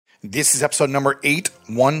This is episode number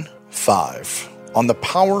 815 on the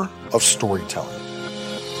power of storytelling.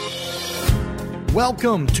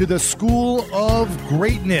 Welcome to the School of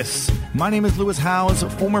Greatness. My name is Lewis Howes,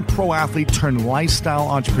 former pro athlete turned lifestyle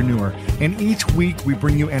entrepreneur, and each week we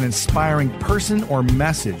bring you an inspiring person or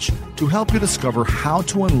message to help you discover how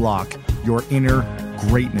to unlock your inner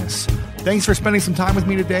greatness. Thanks for spending some time with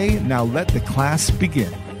me today. Now let the class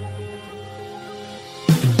begin.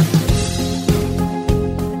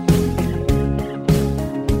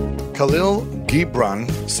 Khalil Gibran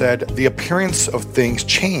said, "The appearance of things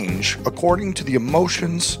change according to the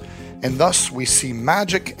emotions, and thus we see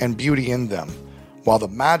magic and beauty in them, while the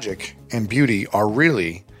magic and beauty are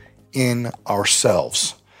really in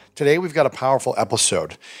ourselves." Today we've got a powerful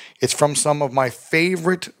episode. It's from some of my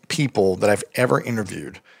favorite people that I've ever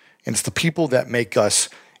interviewed. And it's the people that make us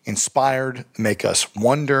inspired, make us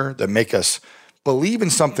wonder, that make us believe in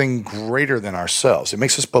something greater than ourselves. It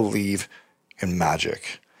makes us believe in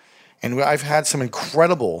magic. And I've had some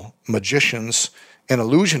incredible magicians and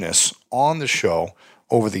illusionists on the show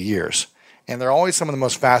over the years. And they're always some of the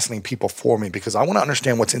most fascinating people for me because I want to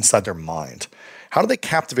understand what's inside their mind. How do they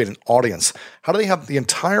captivate an audience? How do they have the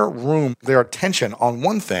entire room, their attention on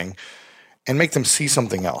one thing and make them see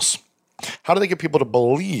something else? How do they get people to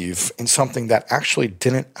believe in something that actually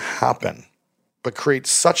didn't happen, but create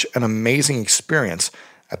such an amazing experience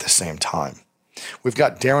at the same time? We've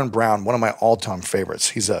got Derren Brown, one of my all-time favorites.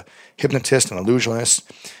 He's a hypnotist, an illusionist,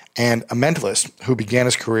 and a mentalist who began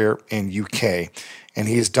his career in UK. And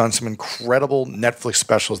he has done some incredible Netflix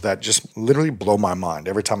specials that just literally blow my mind.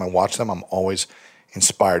 Every time I watch them, I'm always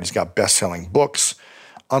inspired. He's got best-selling books,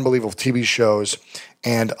 unbelievable TV shows,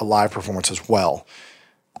 and a live performance as well.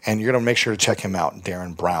 And you're going to make sure to check him out,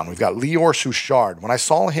 Derren Brown. We've got Lior Suchard. When I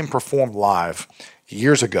saw him perform live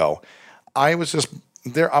years ago, I was just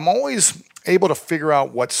there. I'm always able to figure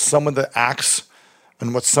out what some of the acts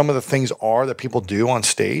and what some of the things are that people do on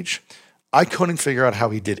stage. I couldn't figure out how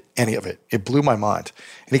he did any of it. It blew my mind.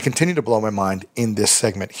 And he continued to blow my mind in this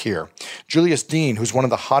segment here. Julius Dein, who's one of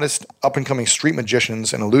the hottest up-and-coming street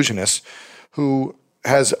magicians and illusionists, who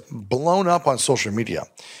has blown up on social media.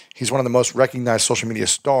 He's one of the most recognized social media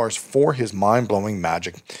stars for his mind-blowing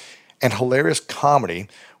magic and hilarious comedy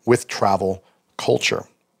with travel culture.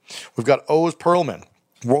 We've got Oz Perlman,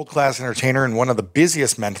 world-class entertainer and one of the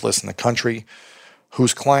busiest mentalists in the country,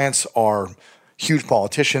 whose clients are huge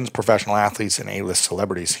politicians, professional athletes, and A-list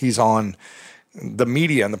celebrities. He's on the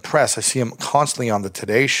media and the press. I see him constantly on the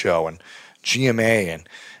Today Show and GMA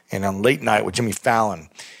and on Late Night with Jimmy Fallon.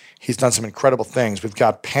 He's done some incredible things. We've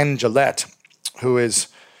got Penn Jillette, who is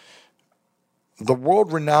the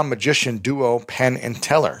world-renowned magician duo Penn and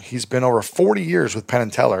Teller. He's been over 40 years with Penn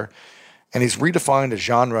and Teller, and he's redefined a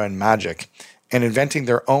genre in magic and inventing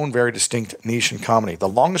their own very distinct niche in comedy, the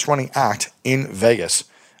longest-running act in Vegas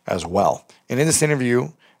as well. And in this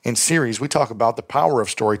interview in series, we talk about the power of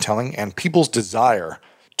storytelling and people's desire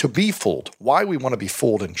to be fooled, why we want to be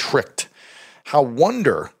fooled and tricked, how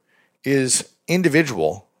wonder is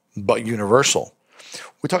individual but universal.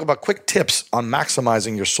 We talk about quick tips on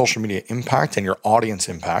maximizing your social media impact and your audience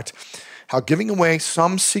impact, how giving away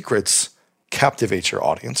some secrets captivates your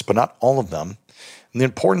audience, but not all of them, and the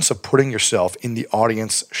importance of putting yourself in the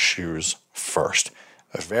audience's shoes first.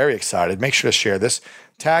 I'm very excited. Make sure to share this.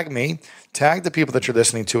 Tag me. Tag the people that you're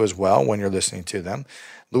listening to as well when you're listening to them.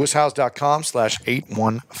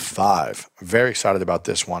 LewisHowes.com/815. Very excited about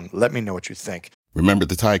this one. Let me know what you think. Remember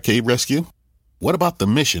the Thai cave rescue? What about the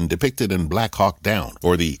mission depicted in Black Hawk Down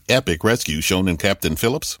or the epic rescue shown in Captain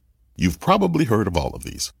Phillips? You've probably heard of all of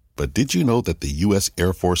these, but did you know that the U.S.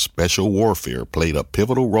 Air Force Special Warfare played a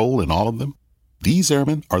pivotal role in all of them? These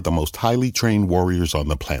airmen are the most highly trained warriors on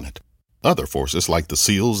the planet. Other forces like the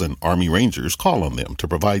SEALs and Army Rangers call on them to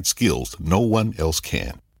provide skills no one else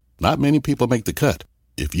can. Not many people make the cut.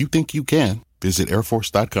 If you think you can, visit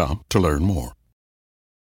airforce.com to learn more.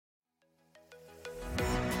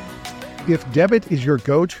 If debit is your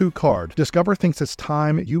go-to card, Discover thinks it's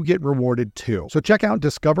time you get rewarded too. So check out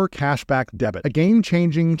Discover Cashback Debit, a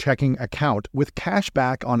game-changing checking account with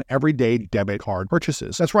cashback on everyday debit card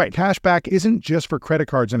purchases. That's right, cashback isn't just for credit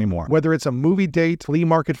cards anymore. Whether it's a movie date, flea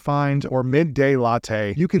market find, or midday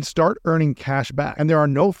latte, you can start earning cash back, and there are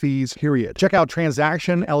no fees, period. Check out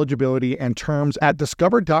transaction eligibility and terms at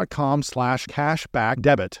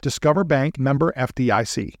discover.com/cashbackdebit. Discover Bank, member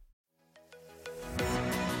FDIC.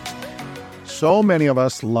 So many of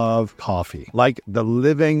us love coffee, like the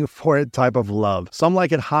living for it type of love. Some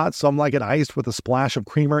like it hot, some like it iced with a splash of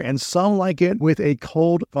creamer, and some like it with a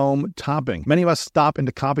cold foam topping. Many of us stop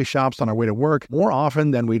into coffee shops on our way to work more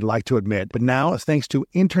often than we'd like to admit. But now, thanks to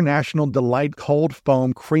International Delight Cold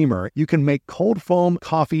Foam Creamer, you can make cold foam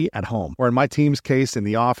coffee at home, or in my team's case, in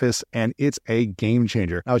the office, and it's a game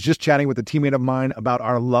changer. I was just chatting with a teammate of mine about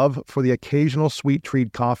our love for the occasional sweet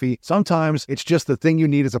treat coffee. Sometimes it's just the thing you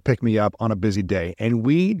need as a pick-me-up on a busy day, and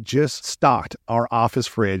we just stocked our office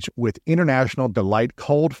fridge with International Delight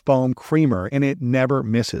Cold Foam Creamer, and it never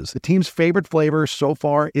misses. The team's favorite flavor so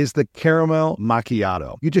far is the caramel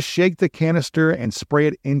macchiato. You just shake the canister and spray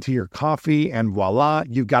it into your coffee, and voila,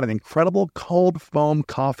 you've got an incredible cold foam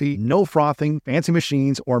coffee, no frothing, fancy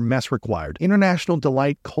machines, or mess required. International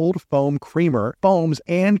Delight Cold Foam Creamer foams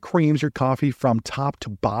and creams your coffee from top to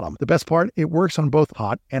bottom. The best part, it works on both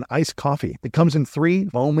hot and iced coffee. It comes in 3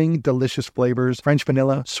 foaming, delicious flavors: French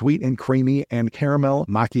vanilla, sweet and creamy, and caramel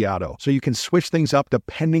macchiato. So you can switch things up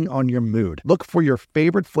depending on your mood. Look for your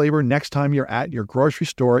favorite flavor next time you're at your grocery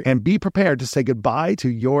store, and be prepared to say goodbye to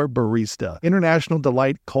your barista. International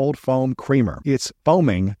Delight Cold Foam Creamer. It's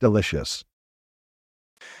foaming delicious.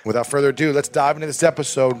 Without further ado, let's dive into this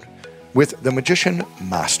episode with the Magician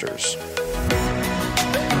Masters.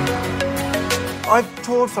 I've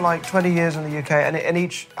toured for like 20 years in the UK, and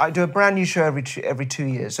I do a brand new show every 2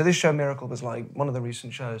 years. So this show, Miracle, was like one of the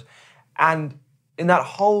recent shows. And in that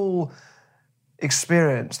whole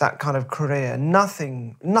experience, that kind of career,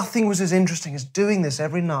 nothing was as interesting as doing this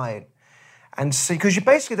every night. And see, because you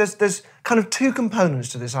basically, there's kind of 2 components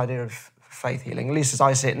to this idea of faith healing, at least as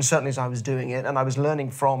I see it, and certainly as I was doing it, and I was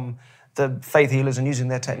learning from the faith healers and using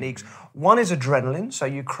their techniques. One is adrenaline, so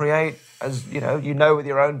you create, as you know with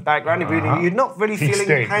your own background, you're not really feeling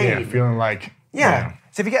pain. Yeah, feeling like... Yeah.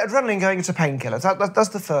 So if you get adrenaline going, it's a painkiller. That's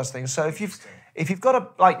the first thing. So if you've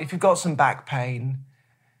got some back pain,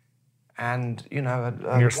 and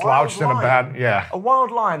you're slouched in a bad... Yeah. A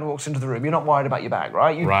wild lion walks into the room, you're not worried about your back,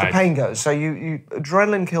 right? The pain goes. So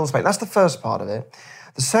adrenaline kills pain. That's the first part of it.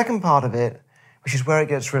 The second part of it, which is where it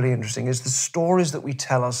gets really interesting, is the stories that we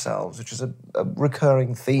tell ourselves, which is a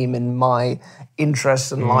recurring theme in my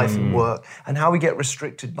interests and life and work, and how we get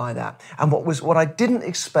restricted by that. And what I didn't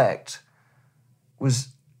expect was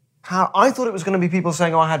how I thought it was going to be people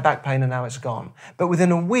saying, "Oh, I had back pain and now it's gone." But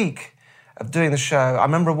within a week of doing the show, I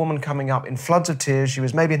remember a woman coming up in floods of tears. She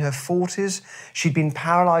was maybe in her 40s. She'd been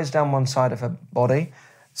paralyzed down one side of her body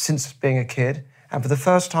since being a kid. And for the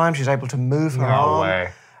first time, she's able to move her arm. No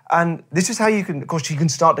way. And this is how you can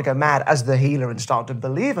start to go mad as the healer and start to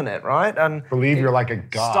believe in it, right? And believe you're like a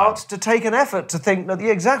god. Starts to take an effort to think, no,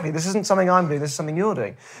 yeah, exactly, this isn't something I'm doing, this is something you're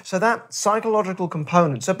doing. So that psychological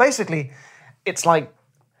component, so basically, it's like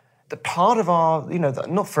the part of our,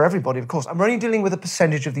 not for everybody, of course. I'm only dealing with a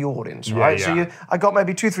percentage of the audience, right? Yeah. So I got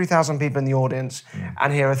maybe 2,000-3,000 people in the audience,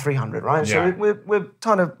 and here are 300, right? Yeah. So we're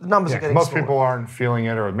kind of, numbers are getting most smaller. people aren't feeling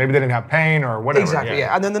it, or maybe they didn't have pain, or whatever. Exactly,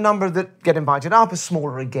 yeah. And then the number that get invited up is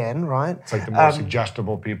smaller again, right? It's like the more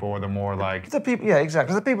suggestible people, or the more like... The people, yeah,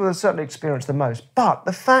 exactly. The people that certainly experience the most. But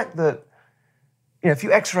the fact that, if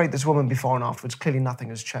you x-rayed this woman before and afterwards, clearly nothing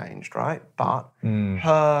has changed, right? But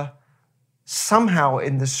her... somehow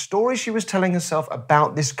in the story she was telling herself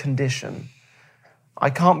about this condition, I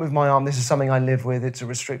can't move my arm, this is something I live with, it's a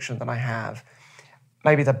restriction that I have.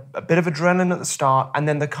 Maybe a bit of adrenaline at the start, and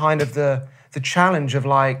then the kind of the challenge of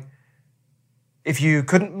like, if you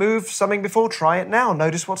couldn't move something before, try it now.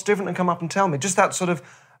 Notice what's different and come up and tell me. Just that sort of,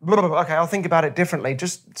 okay, I'll think about it differently,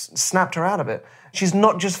 just snapped her out of it. She's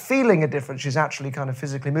not just feeling a difference, she's actually kind of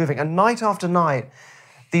physically moving. And night after night,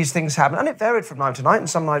 these things happen. And it varied from night to night, and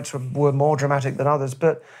some nights were more dramatic than others,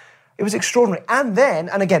 but it was extraordinary. And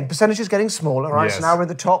again, percentages getting smaller, right? Yes. So now we're in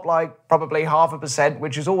the top, like, probably 0.5%,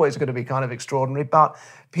 which is always going to be kind of extraordinary. But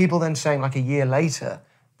people then saying, like, a year later,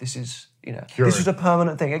 this is, this is a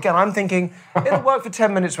permanent thing. Again, I'm thinking, it'll work for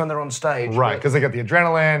 10 minutes when they're on stage. Right, because they get the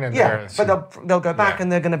adrenaline, and but they'll go back and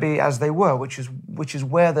they're going to be as they were, which is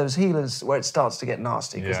where those healers, where it starts to get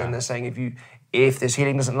nasty, because then they're saying, if this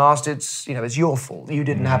healing doesn't last, it's your fault. You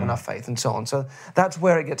didn't have enough faith, and so on. So that's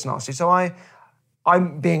where it gets nasty. So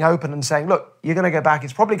I'm being open and saying, look, you're going to go back.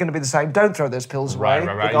 It's probably going to be the same. Don't throw those pills away,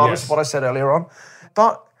 regardless of what I said earlier on.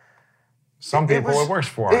 But some people it works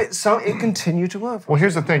for. It continued to work for. Well,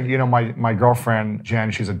 here's the thing. My girlfriend Jen,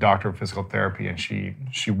 she's a doctor of physical therapy, and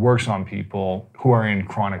she works on people who are in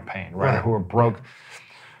chronic pain, right? Who are broke,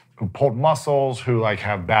 who pulled muscles, who like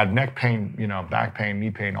have bad neck pain, back pain,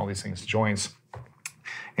 knee pain, all these things, joints.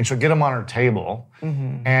 And she'll get them on her table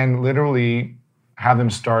and literally have them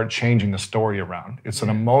start changing the story around. It's an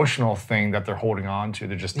emotional thing that they're holding on to.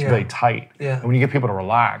 They're just really tight. Yeah. And when you get people to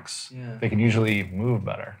relax, they can usually move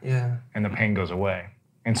better. Yeah. And the pain goes away.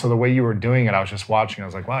 And so the way you were doing it, I was just watching. I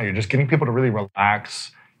was like, wow, you're just getting people to really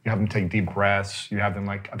relax. You have them take deep breaths. You have them,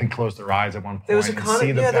 like, I think, close their eyes at one point There was a and kind see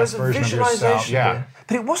of, the there was best a version of yourself. visualization. Yeah.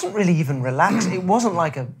 But it wasn't really even relaxed. It wasn't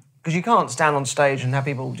like because you can't stand on stage and have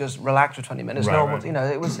people just relax for 20 minutes. Right, No one, right. you know,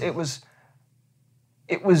 it was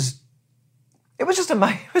just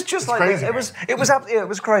amazing. It was just like crazy, it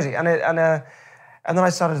was crazy. And then I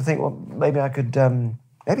started to think, well, maybe I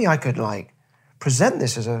could like present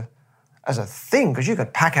this as a thing, because you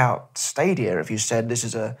could pack out stadia if you said this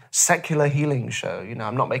is a secular healing show. You know,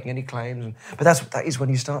 I'm not making any claims, but that is when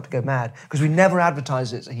you start to go mad, because we never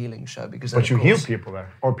advertise it's a healing show, because But you heal people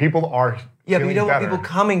there, or people are but you don't want better. people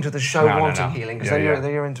coming to the show wanting healing, because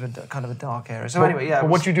then you're into kind of a dark area. So anyway, But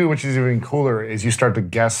what you do, which is even cooler, is you start to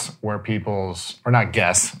guess where or not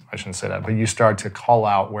guess, I shouldn't say that, but you start to call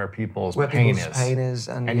out where people's pain is.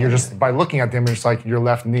 And you're just, by looking at them, it's like your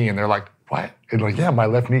left knee, and they're like, what? And like, yeah, my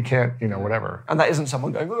left knee can't, whatever. And that isn't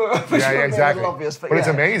someone going, yeah, exactly. Obvious, but it's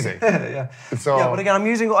amazing. yeah. So, but again, I'm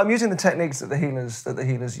using the techniques that the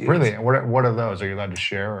healers use. Really? And what are those? Are you allowed to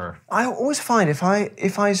share? Or? I always find if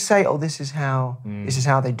I say, oh, this is how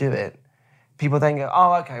they do it, people then go,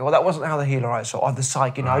 oh, okay, well, that wasn't how the healer I saw. Or the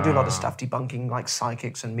psychic. I do a lot of stuff debunking like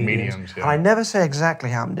psychics and mediums. Yeah. And I never say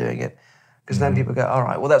exactly how I'm doing it, because then people go, all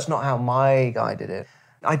right, well, that's not how my guy did it.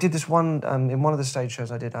 I did this one, in one of the stage shows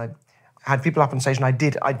I did, I had people up on stage, and I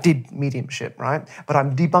did mediumship, right? But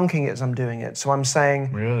I'm debunking it as I'm doing it. So I'm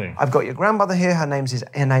saying, really? I've got your grandmother here. Her name's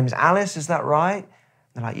Alice. Is that right?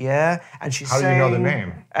 They're like, yeah. And she's saying, how do you know the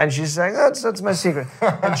name? And she's saying, that's my secret.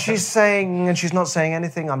 And she's not saying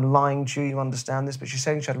anything. I'm lying to you. You understand this? But she's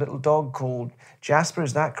saying she had a little dog called Jasper.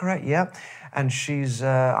 Is that correct? Yeah. And she's,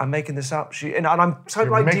 I'm making this up. And I'm so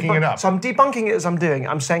You're like making it up. So I'm debunking it as I'm doing it.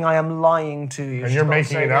 I'm saying I am lying to you. And you're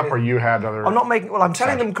making it up, or you had other... I'm not making... Well, I'm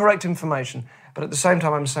telling them correct information, but at the same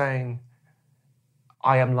time I'm saying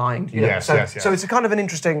I am lying to you. Yes. So it's a kind of an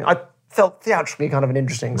interesting... I felt theatrically kind of an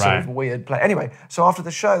interesting sort of weird play. Anyway, so after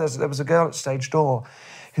the show, there was a girl at stage door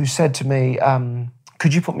who said to me,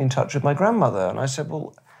 could you put me in touch with my grandmother? And I said,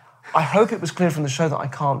 well, I hope it was clear from the show that I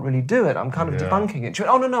can't really do it. I'm kind of debunking it. She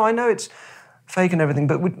went, oh, no, I know it's fake and everything,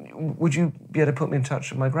 but would you be able to put me in touch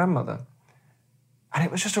with my grandmother? And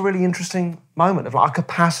it was just a really interesting moment of like a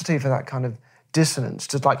capacity for that kind of dissonance,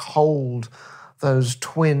 to like hold those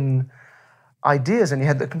twin ideas, and you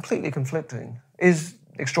had the completely conflicting, is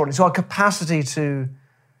extraordinary. So our capacity to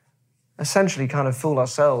essentially kind of fool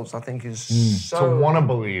ourselves, I think, is to want to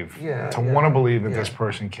believe. Want to believe that Yeah. this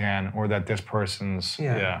person can, or that this person's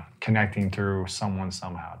connecting through someone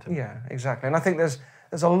somehow. Yeah, exactly. And I think there's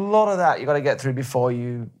a lot of that you've got to get through before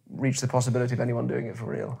you reach the possibility of anyone doing it for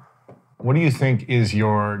real. What do you think is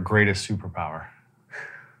your greatest superpower?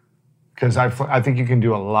 Because I think you can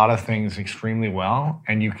do a lot of things extremely well,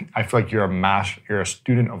 and I feel like you're a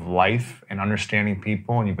student of life and understanding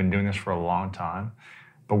people, and you've been doing this for a long time.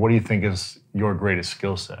 But what do you think is your greatest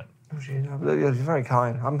skill set? Oh, gee, you're very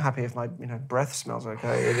kind. I'm happy if my breath smells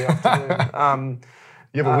okay in the afternoon.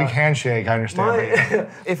 You have a weak handshake, I understand.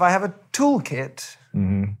 If I have a toolkit,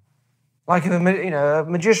 like if a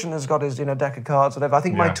magician has got his deck of cards, whatever. I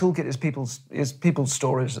think my toolkit is people's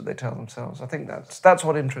stories that they tell themselves. I think that's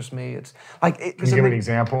what interests me. It's like Can you give me an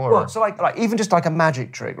example? Or? Well, so like even just like a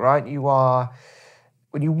magic trick, right?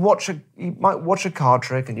 When you might watch a card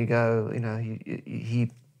trick and you go,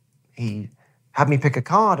 he had me pick a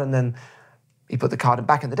card, and then he put the card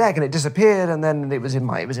back in the deck and it disappeared, and then it was in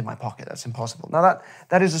my pocket. That's impossible. Now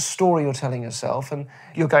that is a story you're telling yourself, and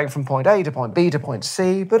you're going from point A to point B to point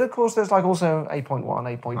C. But of course, there's like also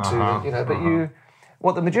 8.1, 8.2. But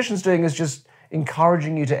what the magician's doing is just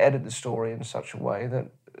encouraging you to edit the story in such a way that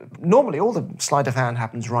normally all the sleight of hand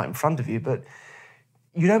happens right in front of you, but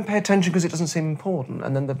you don't pay attention because it doesn't seem important.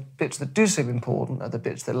 And then the bits that do seem important are the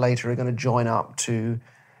bits that later are going to join up to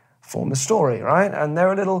form the story, right? And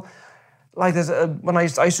they're a little... Like when I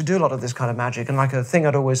used to do a lot of this kind of magic, and like a thing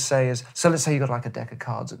I'd always say is, so let's say you got like a deck of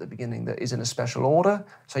cards at the beginning that is in a special order,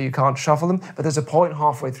 so you can't shuffle them, but there's a point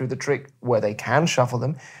halfway through the trick where they can shuffle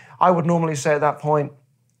them. I would normally say at that point,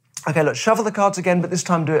 okay, look, shuffle the cards again, but this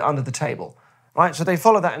time do it under the table, right? So they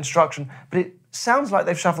follow that instruction, but it sounds like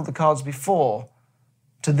they've shuffled the cards before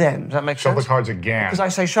to them. Does that make sense? Shuffle the cards again. Because I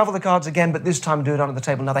say shuffle the cards again, but this time do it under the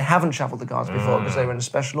table. Now, they haven't shuffled the cards before because they were in a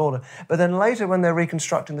special order. But then later, when they're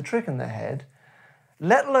reconstructing the trick in their head,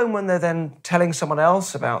 let alone when they're then telling someone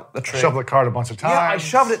else about the trick. Shuffle the card a bunch of times. Yeah, I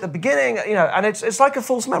shoved it at the beginning, and it's like a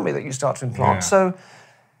false memory that you start to implant. Yeah. So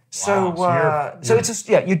So,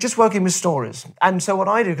 you're just working with stories. And so what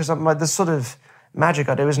I do, because the sort of magic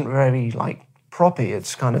I do isn't very like proppy,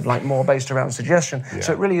 it's kind of like more based around suggestion. Yeah.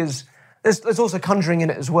 So it really is, there's also conjuring in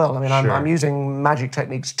it as well. I mean, I'm using magic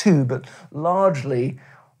techniques too, but largely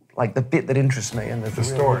like the bit that interests me and the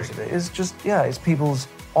story of it is just, it's people's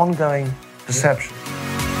ongoing perception.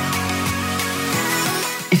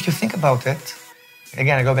 If you think about it,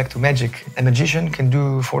 again, I go back to magic. A magician can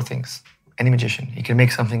do 4 things. Any magician. He can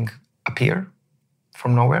make something appear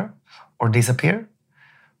from nowhere, or disappear,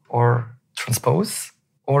 or transpose,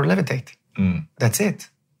 or levitate. That's it.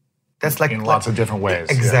 That's like in lots of different ways.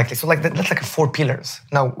 Exactly. So like that's like 4 pillars.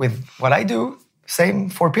 Now with what I do, same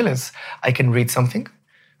 4 pillars. I can read something,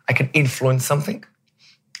 I can influence something,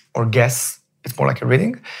 or guess. It's more like a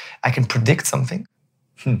reading. I can predict something,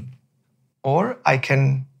 or I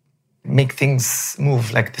can make things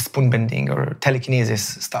move, like the spoon bending or telekinesis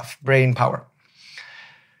stuff, brain power.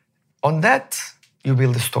 On that, you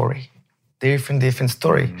build a story, different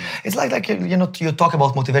story. It's like you talk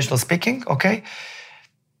about motivational speaking, okay?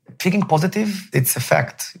 Thinking positive, it's a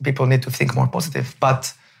fact. People need to think more positive,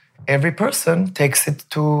 but every person takes it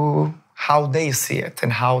to how they see it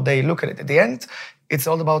and how they look at it. At the end, it's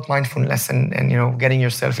all about mindfulness and getting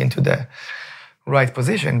yourself into the right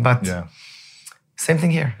position. But same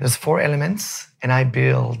thing here. There's 4 elements, and I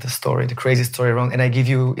build the story, the crazy story around. And I give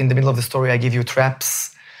you, in the middle of the story, I give you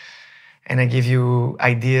traps, and I give you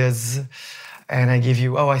ideas, and I give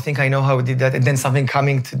you, I think I know how we did that, and then something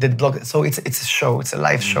coming to that block. So it's a show. It's a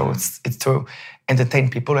live show. It's to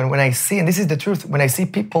entertain people. And when I see, and this is the truth, when I see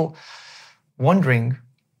people wondering,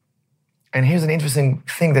 and here's an interesting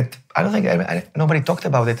thing that I don't think nobody talked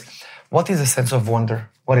about it. What is a sense of wonder?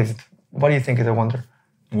 What is it? What do you think is a wonder?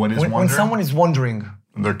 What is wonder? When someone is wondering.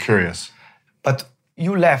 They're curious. But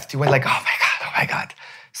you left, you went like, oh my God.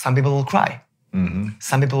 Some people will cry.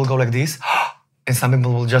 Some people will go like this, and some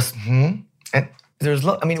people will just, And there's,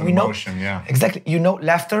 we know. Emotion, yeah. Exactly.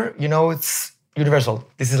 Laughter, it's universal.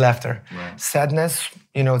 This is laughter. Right. Sadness,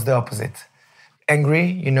 it's the opposite.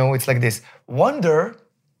 Angry, it's like this. Wonder,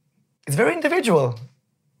 it's very individual.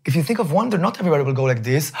 If you think of wonder, not everybody will go like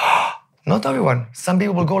this. Not everyone. Some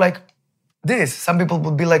people will go like this. Some people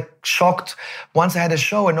would be like shocked. Once I had a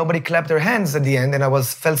show and nobody clapped their hands at the end, and I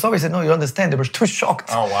felt sorry. I said, no, you don't understand. They were too shocked.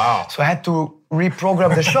 Oh, wow. So I had to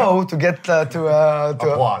reprogram the show to get to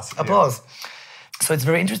applause. Applause. So it's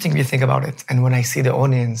very interesting if you think about it. And when I see the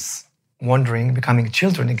audience wondering, becoming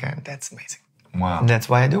children again, that's amazing. Wow. And that's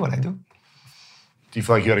why I do what I do. Do you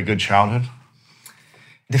feel like you had a good childhood?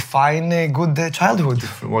 Define a good childhood.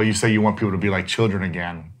 Well, you say you want people to be like children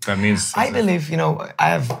again. That means... I believe, I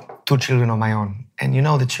have 2 children of my own. And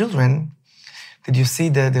the children, did you see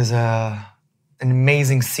that there's an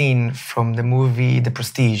amazing scene from the movie The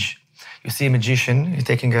Prestige? You see a magician, he's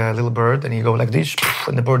taking a little bird and you go like this,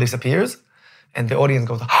 and the bird disappears. And the audience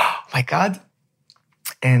goes, oh my God.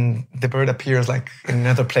 And the bird appears like in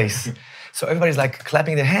another place. So everybody's like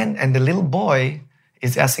clapping their hand, and the little boy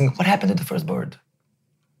is asking, what happened to the first bird?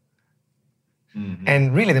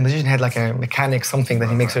 And really, the magician had like a mechanic, something that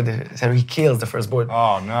he makes sure so he kills the first bird.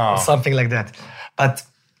 Oh, no. Or something like that. But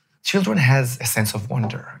children has a sense of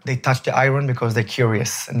wonder. They touch the iron because they're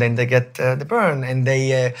curious, and then they get the burn, and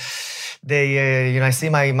I see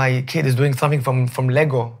my kid is doing something from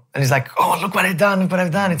Lego, and he's like, oh, look what I've done,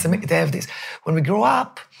 It's amazing. They have this. When we grow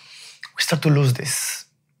up, we start to lose this.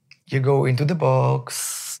 You go into the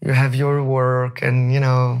box, you have your work,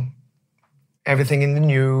 and everything in the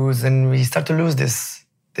news, and we start to lose this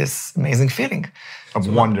amazing feeling. Of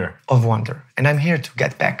wonder. Of wonder. And I'm here to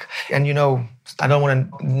get back. And I don't want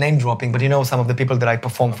to name dropping, but some of the people that I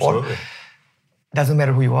perform for. Doesn't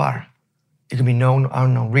matter who you are. You can be known,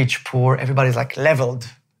 unknown, rich, poor, everybody's like leveled.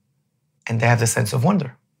 And they have the sense of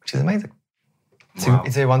wonder, which is amazing.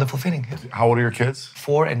 It's a wonderful feeling. How old are your kids?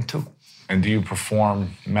 4 and 2. And do you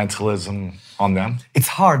perform mentalism on them? It's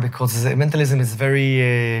hard because mentalism is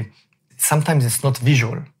very... sometimes it's not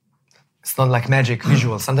visual. It's not like magic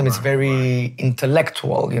visual. Sometimes it's very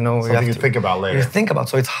intellectual, Something you think about later. You think about,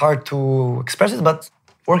 so it's hard to express it, but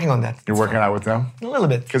working on that. You're working out with them? A little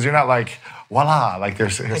bit. Because you're not like, voila, like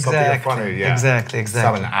there's something in front of you. Yeah. Exactly. It's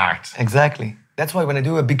not an act. Exactly. That's why when I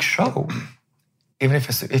do a big show, even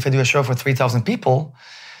if I do a show for 3,000 people,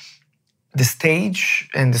 the stage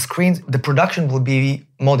and the screens, the production will be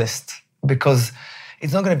modest because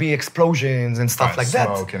it's not going to be explosions and stuff like that.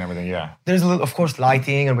 Smoke and everything, yeah. There's, of course,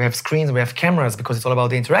 lighting, and we have screens, and we have cameras because it's all about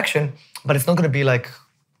the interaction, but it's not going to be like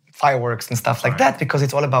fireworks and stuff like that because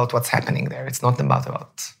it's all about what's happening there. It's not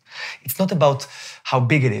about how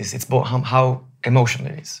big it is. It's about how emotional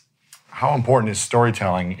it is. How important is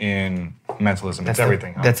storytelling in mentalism? It's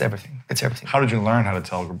everything. Huh? That's everything. It's everything. How did you learn how to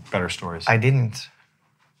tell better stories? I didn't.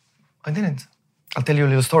 I'll tell you a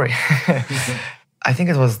little story. I think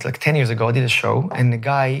it was like 10 years ago, I did a show, and the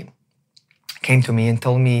guy came to me and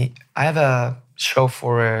told me, I have a show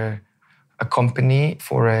for a company,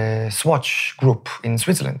 for a Swatch group in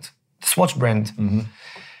Switzerland, the Swatch brand. Mm-hmm.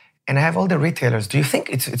 And I have all the retailers. Do you think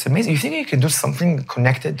it's amazing? You think you can do something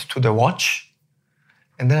connected to the watch?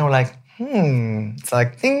 And then I was like, it's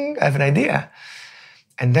like, ding, I have an idea.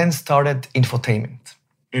 And then started infotainment.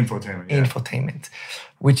 Infotainment,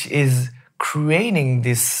 which is creating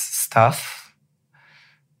this stuff.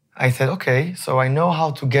 I said, okay, so I know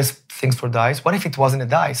how to guess things for dice. What if it wasn't a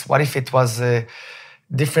dice? What if it was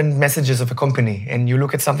different messages of a company? And you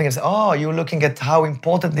look at something and say, oh, you're looking at how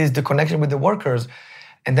important is the connection with the workers.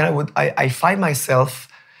 And then I find myself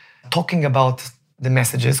talking about the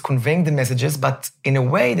messages, conveying the messages, but in a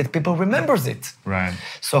way that people remembers it. Right.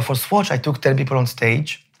 So for Swatch, I took 10 people on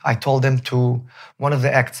stage. I told them to, one of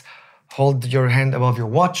the acts, hold your hand above your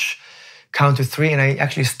watch, count to 3, and I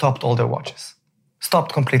actually stopped all their watches.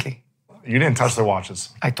 Stopped completely. You didn't touch their watches.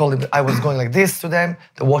 I told them I was going like this to them,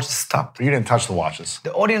 the watches stopped. You didn't touch the watches.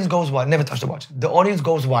 The audience goes wild, never touch the watch. The audience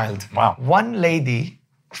goes wild. Wow. One lady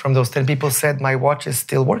from those 10 people said, my watch is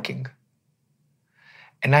still working.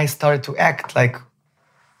 And I started to act like,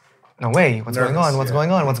 no way, what's going on? What's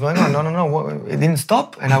going on? No, it didn't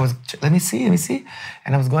stop. And I was, let me see.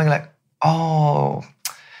 And I was going like, oh,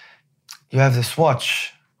 you have this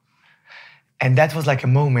watch. And that was like a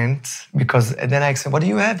moment because then I said, what do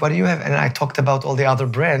you have? And I talked about all the other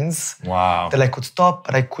brands that I could stop,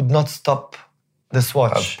 but I could not stop the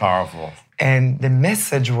Swatch. That's powerful. And the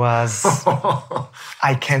message was,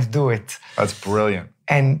 I can't do it. That's brilliant.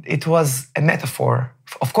 And it was a metaphor.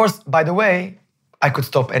 Of course, by the way, I could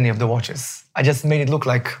stop any of the watches. I just made it look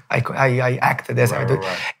like I acted as I did.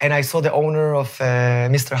 Right. And I saw the owner of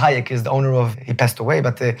Mr. Hayek is the owner of, he passed away,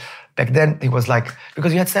 but back then he was like,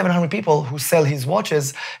 because you had 700 people who sell his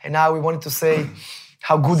watches, and now we wanted to say,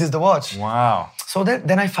 how good is the watch? Wow. So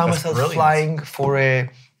then I found myself flying for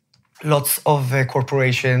lots of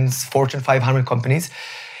corporations, Fortune 500 companies,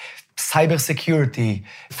 cybersecurity.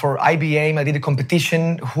 For IBM, I did a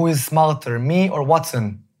competition, who is smarter, me or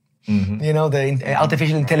Watson? Mm-hmm. You know, the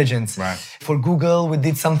artificial intelligence. Right. For Google, we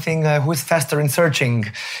did something, who is faster in searching,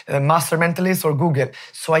 Master Mentalist or Google.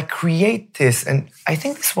 So I create this, and I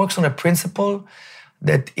think this works on a principle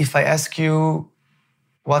that if I ask you,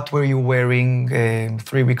 what were you wearing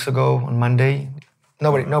 3 weeks ago on Monday?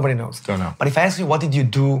 Nobody knows. Don't know. But if I ask you, what did you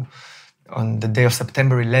do on the day of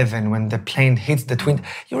September 11 when the plane hits the Twin,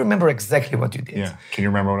 you remember exactly what you did. Yeah. Can you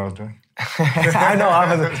remember what I was doing? I know.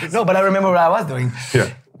 No, but I remember what I was doing.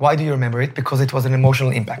 Yeah. Why do you remember it? Because it was an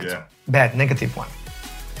emotional impact. Yeah. Bad, negative one.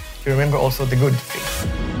 You remember also the good things.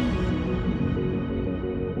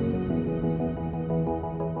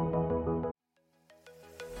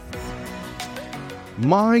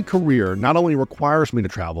 My career not only requires me to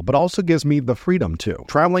travel, but also gives me the freedom to.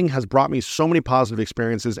 Traveling has brought me so many positive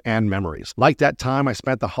experiences and memories. Like that time I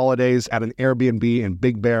spent the holidays at an Airbnb in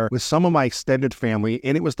Big Bear with some of my extended family,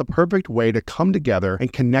 and it was the perfect way to come together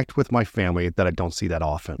and connect with my family that I don't see that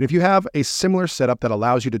often. If you have a similar setup that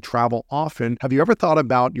allows you to travel often, have you ever thought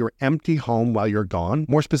about your empty home while you're gone?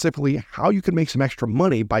 More specifically, how you can make some extra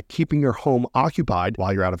money by keeping your home occupied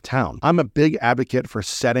while you're out of town. I'm a big advocate for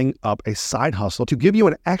setting up a side hustle to give you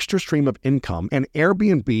an extra stream of income, and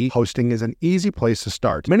Airbnb hosting is an easy place to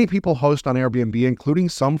start. Many people host on Airbnb, including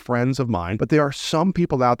some friends of mine, but there are some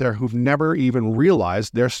people out there who've never even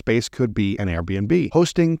realized their space could be an Airbnb.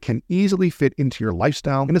 Hosting can easily fit into your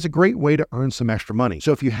lifestyle, and it's a great way to earn some extra money.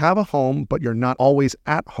 So if you have a home, but you're not always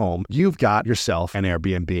at home, you've got yourself an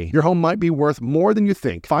Airbnb. Your home might be worth more than you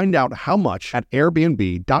think. Find out how much at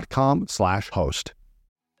airbnb.com/host.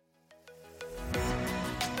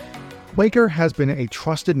 Quaker has been a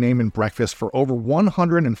trusted name in breakfast for over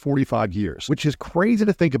 145 years, which is crazy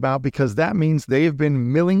to think about because that means they have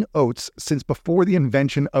been milling oats since before the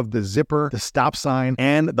invention of the zipper, the stop sign,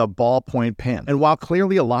 and the ballpoint pen. And while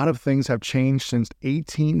clearly a lot of things have changed since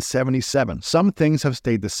 1877, some things have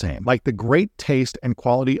stayed the same, like the great taste and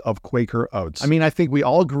quality of Quaker oats. I mean, I think we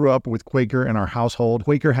all grew up with Quaker in our household.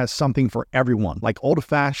 Quaker has something for everyone, like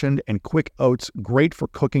old-fashioned and quick oats, great for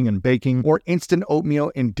cooking and baking, or instant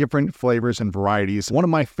oatmeal in different flavors and varieties, one of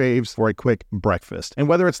my faves for a quick breakfast. And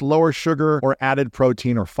whether it's lower sugar or added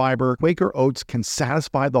protein or fiber, Quaker Oats can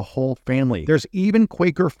satisfy the whole family. There's even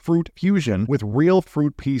Quaker Fruit Fusion with real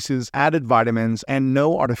fruit pieces, added vitamins, and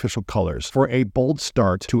no artificial colors for a bold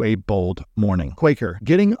start to a bold morning. Quaker,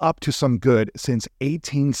 getting up to some good since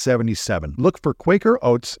 1877. Look for Quaker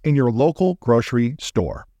Oats in your local grocery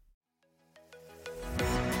store.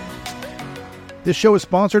 This show is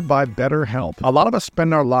sponsored by BetterHelp. A lot of us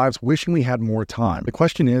spend our lives wishing we had more time. The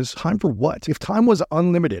question is, time for what? If time was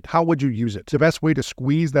unlimited, how would you use it? The best way to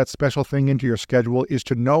squeeze that special thing into your schedule is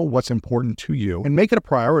to know what's important to you and make it a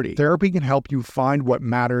priority. Therapy can help you find what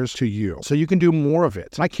matters to you so you can do more of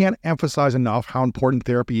it. I can't emphasize enough how important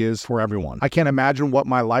therapy is for everyone. I can't imagine what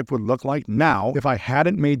my life would look like now if I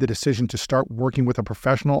hadn't made the decision to start working with a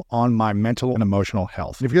professional on my mental and emotional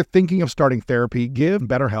health. And if you're thinking of starting therapy, give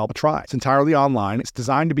BetterHelp a try. It's entirely online. It's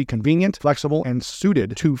designed to be convenient, flexible, and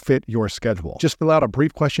suited to fit your schedule. Just fill out a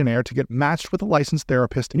brief questionnaire to get matched with a licensed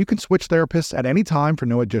therapist, and you can switch therapists at any time for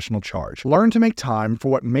no additional charge. Learn to make time for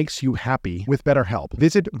what makes you happy with BetterHelp.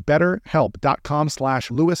 Visit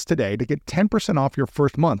betterhelp.com/Lewis today to get 10% off your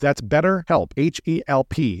first month. That's BetterHelp,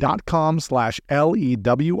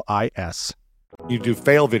 HELP.com/LEWIS. You do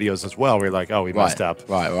fail videos as well, where you're like, oh, we messed up.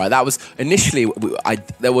 Right. That was initially,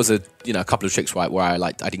 there was a couple of tricks, right, where I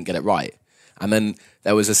didn't get it right. And then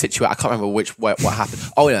there was a situation, I can't remember what happened.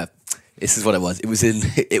 Oh yeah, this is what it was. It was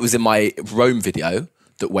in my Rome video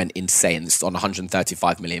that went insane. It's on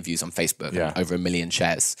 135 million views on Facebook, and over 1 million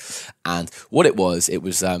shares. And what it was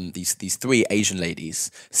these three Asian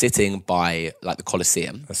ladies sitting by like the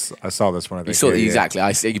Colosseum. I saw this one. I think. You saw exactly.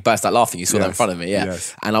 You burst out laughing. You saw that in front of me. Yeah.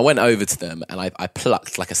 Yes. And I went over to them and I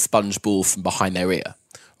plucked like a sponge ball from behind their ear.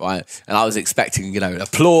 Right, and I was expecting,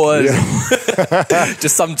 applause,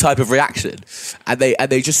 just some type of reaction, and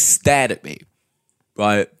they just stared at me,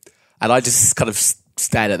 right, and I just kind of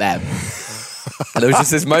stared at them, and there was just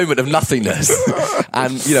this moment of nothingness,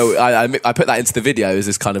 and I put that into the video as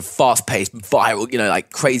this kind of fast-paced, viral, like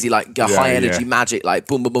crazy, like high energy magic, like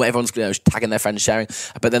boom, boom, boom, everyone's tagging their friends, sharing,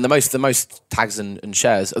 but then the most tags and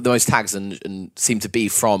shares, the most tags and seem to be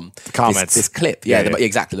from the comments. This clip,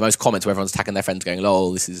 exactly, the most comments where everyone's tagging their friends, going,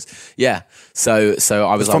 "Lol, this is So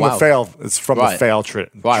I was like, wow. It's from the fail trick.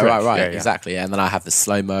 Right, exactly. And then I have the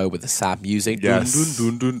slow-mo with the sad music. Yes.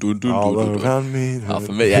 All around me.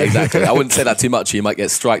 For me, exactly. I wouldn't say that too much. You might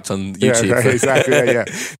get striked on YouTube. Exactly.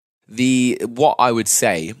 What I would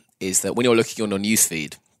say is that when you're looking on your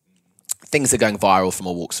newsfeed, things are going viral from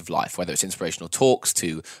all walks of life, whether it's inspirational talks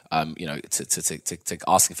to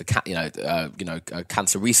asking for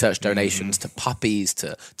cancer research donations, to puppies,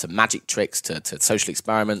 to magic tricks, to social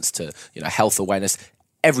experiments, to health awareness,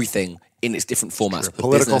 everything in its different formats.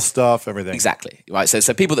 Political stuff, everything. Exactly. Right.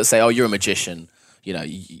 So people that say, "Oh, you're a magician,"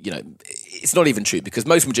 it's not even true, because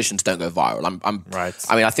most magicians don't go viral. I'm right.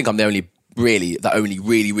 I mean, I think I'm the only really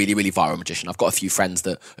viral magician. I've got a few friends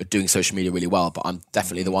that are doing social media really well, but I'm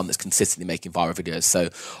definitely the one that's consistently making viral videos. So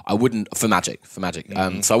I wouldn't for magic.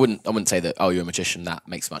 So I wouldn't say that, "Oh, you're a magician," that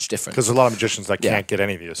makes much difference. Because a lot of magicians that can't get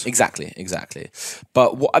any views. Exactly.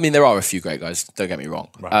 But there are a few great guys. Don't get me wrong.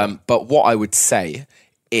 Right. But what I would say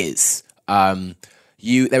is, there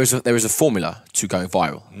is a formula to going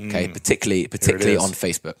viral, okay? Particularly on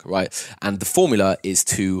Facebook, right? And the formula is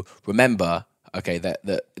to remember, okay, that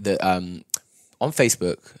on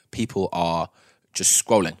Facebook people are just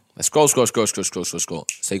scrolling. They scroll. So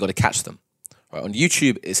you got to catch them. Right? On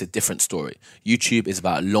YouTube, it's a different story. YouTube is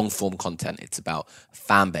about long form content. It's about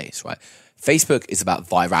fan base, right? Facebook is about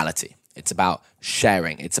virality. It's about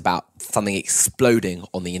sharing. It's about something exploding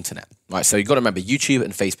on the internet, right? So you've got to remember, YouTube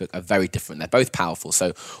and Facebook are very different. They're both powerful.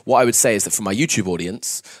 So what I would say is that for my YouTube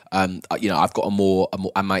audience, I've got and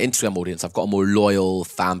my Instagram audience, I've got a more loyal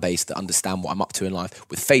fan base that understand what I'm up to in life.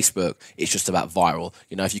 With Facebook, it's just about viral.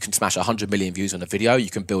 If you can smash 100 million views on a video, you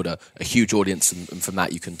can build a huge audience, and from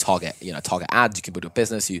that you can target ads. You can build a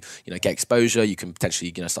business. You get exposure. You can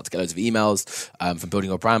potentially start to get loads of emails from building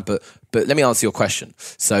your brand. But let me answer your question.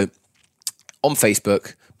 So on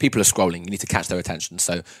Facebook, people are scrolling. You need to catch their attention.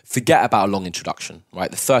 So forget about a long introduction,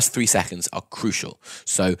 right? The first 3 seconds are crucial.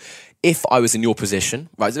 So if I was in your position,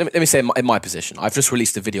 right, let me say in my position, I've just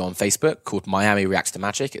released a video on Facebook called Miami Reacts to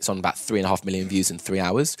Magic. It's on about 3.5 million views in 3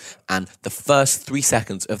 hours. And the first 3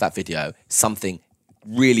 seconds of that video, something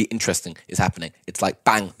really interesting is happening. It's like,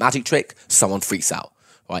 bang, magic trick, someone freaks out,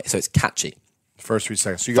 right? So it's catchy. First 3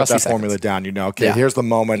 seconds. So you got that formula down. Here's the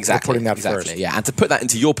moment. We're putting that first. Yeah, and to put that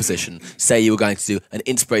into your position, say you were going to do an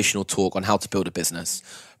inspirational talk on how to build a business.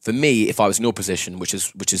 for me, if I was in your position, which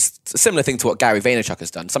is a similar thing to what Gary Vaynerchuk has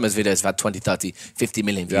done, some of his videos have had 20, 30, 50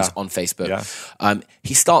 million views on Facebook. Yeah.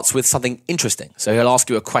 He starts with something interesting. So he'll ask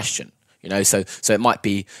you a question, so it might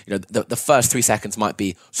be, the first 3 seconds might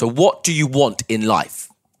be, so what do you want in life?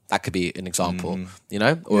 That could be an example,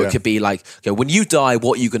 or it could be like, when you die,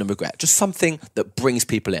 what are you going to regret? Just something that brings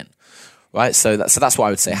people in. Right, so that's what I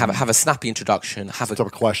would say. Have a snappy introduction. Have a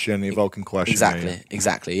question, evoking question.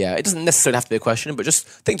 Exactly. Yeah, it doesn't necessarily have to be a question, but just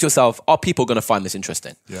think to yourself: are people going to find this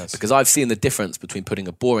interesting? Yes. Because I've seen the difference between putting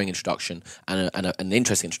a boring introduction and an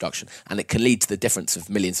interesting introduction, and it can lead to the difference of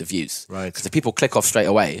millions of views. Right. Because if people click off straight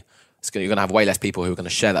away, you're going to have way less people who are going to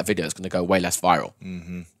share that video. It's going to go way less viral.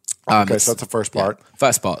 Mm-hmm. Okay, so that's the first part. Yeah,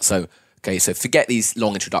 first part. So forget these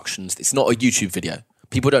long introductions. It's not a YouTube video.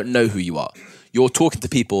 People don't know who you are. You're talking to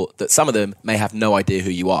people that some of them may have no idea who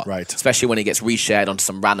you are. Right. Especially when it gets reshared onto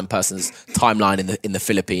some random person's timeline in the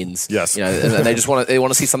Philippines. Yes. And they just want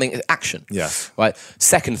to see something action. Yes. Right.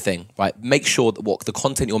 Second thing, right, make sure that what the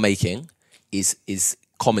content you're making is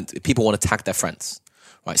people want to tag their friends.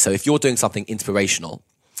 Right. So if you're doing something inspirational,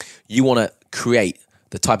 you want to create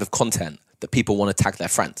the type of content that people want to tag their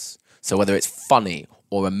friends. So whether it's funny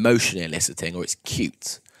or emotionally eliciting or it's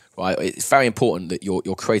cute. Right, it's very important that you're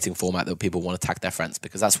creating format that people want to tag their friends,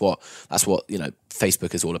 because that's what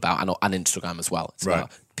Facebook is all about, and Instagram as well. It's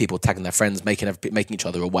about people tagging their friends, making each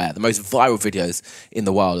other aware. The most viral videos in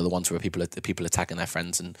the world are the ones where people are tagging their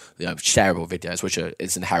friends, and shareable videos, which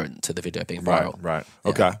is inherent to the video being viral. Right.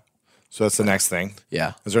 Okay. So that's the next thing.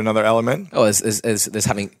 Yeah. Is there another element? Oh, there's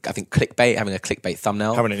having, I think, having a clickbait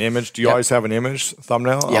thumbnail. Having an image. Do you always have an image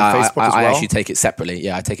thumbnail on Facebook as well? I actually take it separately.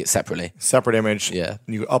 Yeah, I take it separately. Separate image. Yeah.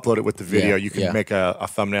 You upload it with the video. Yeah, You can make a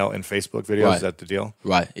thumbnail in Facebook videos. Right. Is that the deal?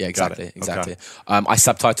 Right. Yeah, exactly. Okay. Exactly. I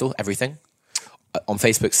subtitle everything. On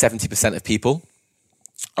Facebook, 70% of people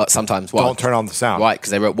sometimes don't turn on the sound. Right,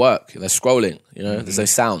 because they're at work. They're scrolling. There's no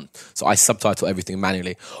sound. So I subtitle everything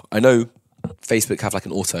manually. I know Facebook have like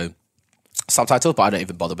an auto subtitle, but I don't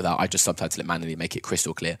even bother with that. I just subtitle it manually, make it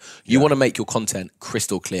crystal clear. You want to make your content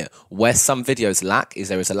crystal clear. Where some videos lack is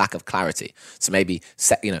there is a lack of clarity. So maybe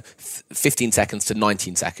 15 seconds to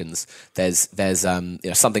 19 seconds. There's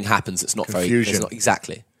something happens that's not Confusion.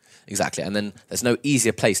 very exactly. And then there's no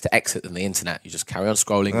easier place to exit than the internet. You just carry on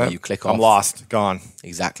scrolling where you click off. I'm lost, gone.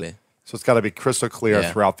 Exactly. So it's got to be crystal clear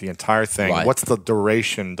throughout the entire thing. Right. What's the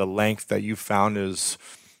duration, the length that you found is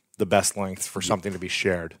the best length for something to be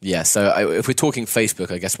shared? Yeah, so if we're talking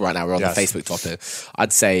Facebook, I guess right now we're on the Facebook topic,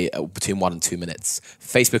 I'd say between 1 and 2 minutes.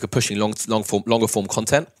 Facebook are pushing longer form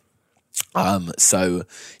content. So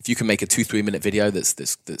if you can make a 2-3 minute video that's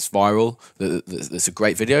viral, that's a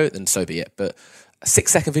great video, then so be it. But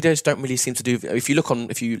 6-second videos don't really seem to do. If you look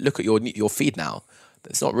at your feed now,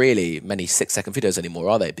 there's not really many 6-second videos anymore,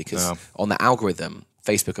 are they? Because on the algorithm,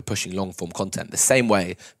 Facebook are pushing long-form content. The same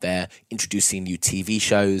way they're introducing new TV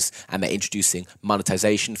shows and they're introducing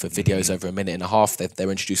monetization for videos over a minute and a half. They're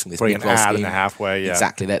introducing this putting an ad scheme. in the halfway. Yeah.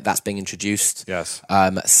 Exactly, that's being introduced. Yes.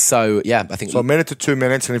 So yeah, I think so. A minute to 2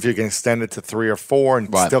 minutes, and if you can extend it to 3 or 4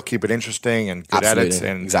 and still keep it interesting and good edits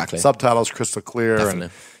and subtitles crystal clear and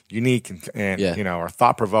unique and or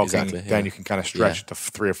thought provoking, then you can kind of stretch it to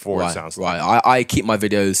 3 or 4. It sounds like. Right. I keep my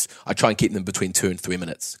videos. I try and keep them between 2 and 3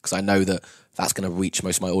 minutes because I know that's going to reach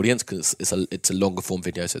most of my audience because it's a longer form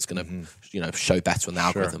video, so it's going to show better on the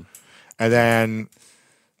algorithm. And then,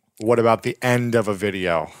 what about the end of a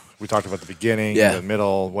video? We talked about the beginning, the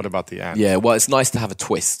middle. What about the end? Yeah, well, it's nice to have a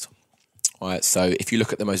twist. Right. So if you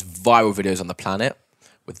look at the most viral videos on the planet,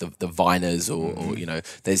 with the Viners or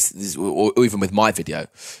there's or even with my video.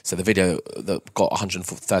 So the video that got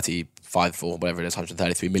 135 or whatever it is,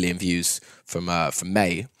 133 million views from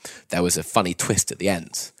May, there was a funny twist at the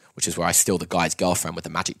end, which is where I steal the guy's girlfriend with a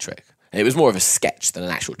magic trick. And it was more of a sketch than an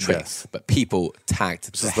actual trick, but people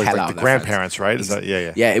tagged the hell out of the grandparents, right? Is that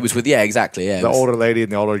Yeah, it was with exactly. Yeah, the older lady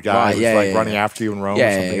and the older guy was running after you in Rome.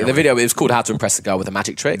 Yeah, the video it was called "How to Impress a Girl with a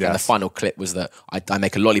Magic Trick," and the final clip was that I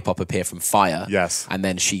make a lollipop appear from fire. Yes, and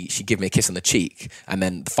then she gave me a kiss on the cheek, and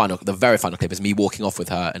then the very final clip is me walking off with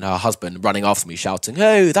her and her husband running after me, shouting,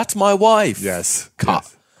 "Hey, that's my wife!" Yes,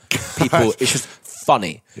 cut. Yes. People, it's just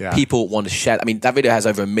funny. Yeah. People want to share. I mean, that video has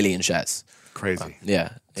over 1 million shares. Crazy. Yeah.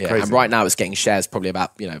 Crazy. And right now it's getting shares probably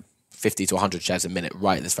about 50 to 100 shares a minute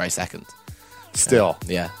right this very second. Still.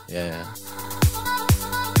 Yeah.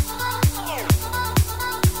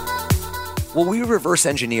 Well, we reverse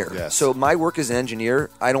engineer. Yes. So my work as an engineer,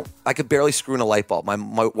 I could barely screw in a light bulb. My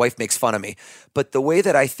wife makes fun of me. But the way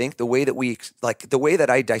that I think, the way that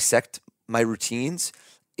I dissect my routines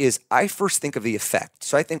is I first think of the effect.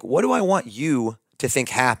 So I think, what do I want you to think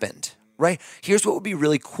happened right? Here's what would be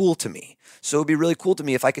really cool to me. So it would be really cool to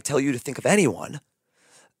me if I could tell you to think of anyone,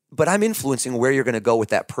 but I'm influencing where you're going to go with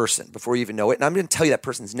that person before you even know it. And I'm going to tell you that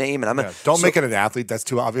person's name. And I'm going to don't make it an athlete. That's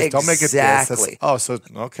too obvious. Don't make it this. Exactly.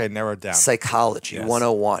 Okay, narrow it down. Psychology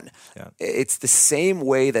 101. Yeah. It's the same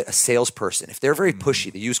way that a salesperson, if they're very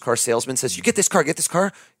pushy, the used car salesman says, you get this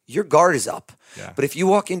car, your guard is up. Yeah. But if you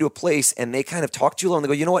walk into a place and they kind of talk to you and they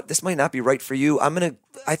go, you know what, this might not be right for you.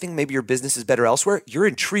 I think maybe your business is better elsewhere. You're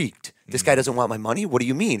intrigued. This guy doesn't want my money. What do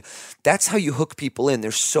you mean? That's how you hook people in.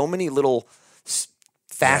 There's so many little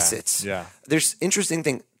facets. Yeah. There's interesting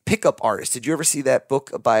thing. Pickup Artist. Did you ever see that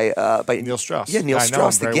book by Neil Strauss? Yeah, Neil I know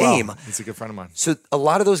Strauss, him The very Game. Well. He's a good friend of mine. So a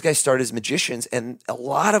lot of those guys started as magicians, and a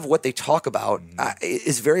lot of what they talk about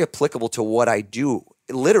is very applicable to what I do,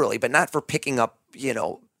 literally, but not for picking up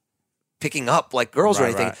like girls or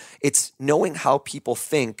anything. Right. It's knowing how people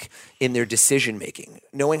think in their decision making,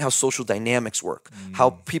 knowing how social dynamics work,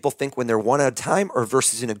 how people think when they're one at a time or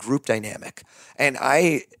versus in a group dynamic. And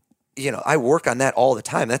I work on that all the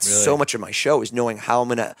time. That's so much of my show is knowing how I'm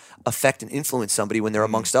going to affect and influence somebody when they're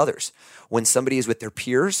amongst others. When somebody is with their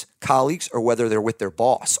peers, colleagues, or whether they're with their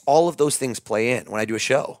boss. All of those things play in when I do a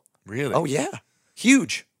show. Really? Oh, yeah.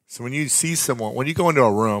 Huge. So when you see someone, when you go into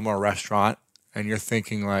a room or a restaurant and you're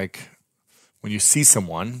thinking like, when you see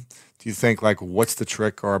someone, do you think like, what's the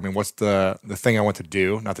trick? Or I mean, what's the thing I want to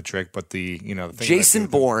do? Not the trick, but the thing. Jason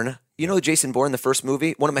Bourne. You know Jason Bourne, the first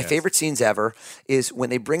movie? One of my favorite scenes ever is when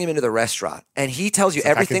they bring him into the restaurant and he tells you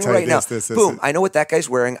everything right now. Boom, I know what that guy's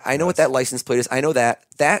wearing. I know what that license plate is. I know that.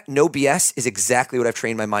 That no BS is exactly what I've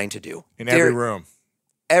trained my mind to do. In every room.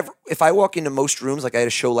 If I walk into most rooms, like I had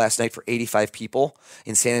a show last night for 85 people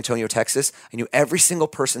in San Antonio, Texas, I knew every single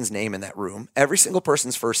person's name in that room, every single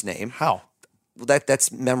person's first name. How?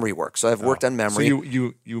 That's memory work. So I've worked on memory. So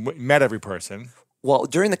you met every person. Well,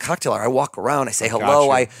 during the cocktail hour, I walk around, I say hello.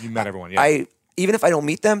 You met everyone, yeah. Even if I don't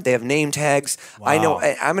meet them, they have name tags. Wow. I know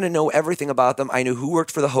I'm going to know everything about them. I know who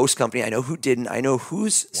worked for the host company. I know who didn't. I know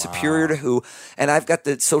who's superior to who. And I've got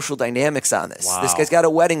the social dynamics on this. This guy's got a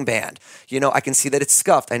wedding band. I can see that it's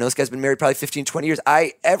scuffed. I know this guy's been married probably 15, 20 years.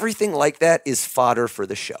 Everything like that is fodder for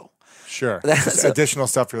the show. Sure. That's additional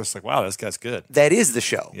stuff. You're just like, wow, this guy's good. That is the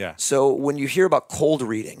show. Yeah. So when you hear about cold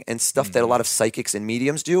reading and stuff that a lot of psychics and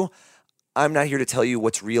mediums do, I'm not here to tell you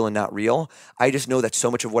what's real and not real. I just know that so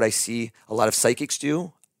much of what I see a lot of psychics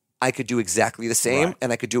do, I could do exactly the same,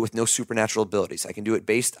 and I could do it with no supernatural abilities. I can do it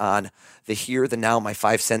based on the here, the now, my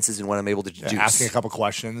five senses, and what I'm able to deduce. Asking a couple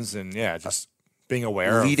questions and just being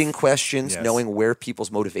aware. Leading questions, knowing where people's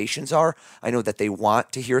motivations are. I know that they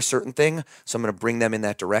want to hear a certain thing, so I'm going to bring them in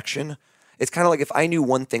that direction. It's kind of like if I knew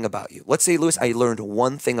one thing about you. Let's say, Lewis, I learned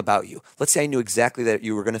one thing about you. Let's say I knew exactly that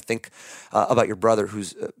you were going to think about your brother,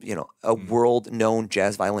 who's a world-known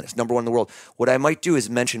jazz violinist, #1 in the world. What I might do is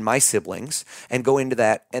mention my siblings and go into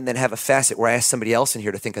that, and then have a facet where I ask somebody else in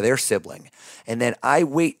here to think of their sibling, and then I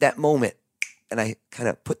wait that moment. And I kind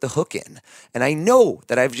of put the hook in. And I know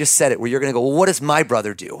that I've just said it where you're going to go, well, what does my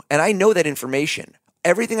brother do? And I know that information.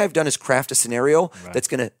 Everything I've done is craft a scenario that's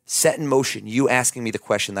going to set in motion you asking me the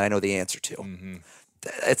question that I know the answer to.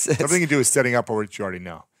 Everything you do is setting up what you already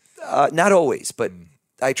know. Not always, but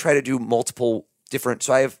I try to do multiple different.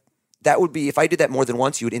 So that would be, if I did that more than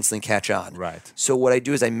once, you would instantly catch on. Right. So what I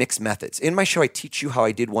do is I mix methods. In my show, I teach you how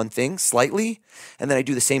I did one thing slightly, and then I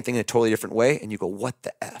do the same thing in a totally different way, and you go, what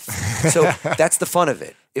the F? So that's the fun of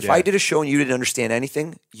it. If I did a show and you didn't understand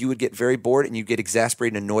anything, you would get very bored and you'd get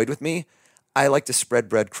exasperated and annoyed with me. I like to spread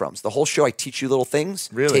breadcrumbs. The whole show, I teach you little things,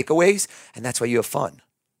 takeaways, and that's why you have fun.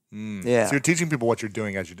 Yeah. So you're teaching people what you're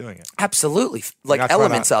doing as you're doing it. Absolutely. Like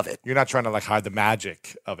elements of it. You're not trying to hide the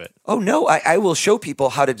magic of it. Oh, no. I will show people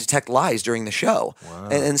how to detect lies during the show. Wow.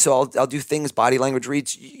 And so I'll do things, body language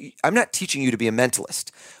reads. I'm not teaching you to be a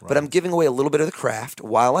mentalist, but I'm giving away a little bit of the craft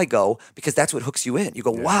while I go, because that's what hooks you in. You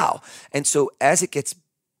go, wow. And so as it gets,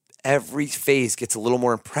 every phase gets a little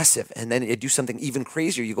more impressive, and then you do something even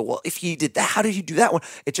crazier. You go, well, if he did that, how did he do that one?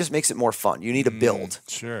 It just makes it more fun. You need to build.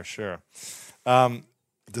 Sure.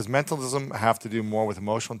 Does mentalism have to do more with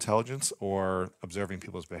emotional intelligence or observing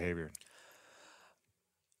people's behavior?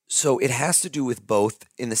 So it has to do with both,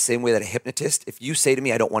 in the same way that a hypnotist, if you say to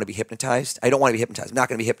me, I don't want to be hypnotized, I'm not going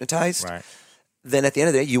to be hypnotized, then at the end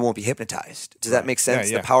of the day, you won't be hypnotized. Does that make sense?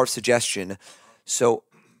 Yeah. The power of suggestion. So,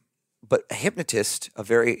 but a hypnotist, a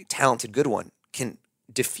very talented, good one, can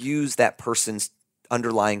diffuse that person's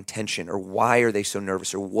underlying tension, or why are they so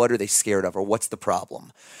nervous, or what are they scared of, or what's the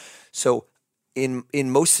problem. So in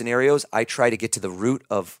most scenarios, I try to get to the root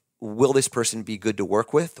of, will this person be good to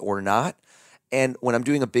work with or not? And when I'm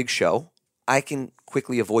doing a big show, I can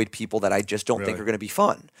quickly avoid people that I just don't think are going to be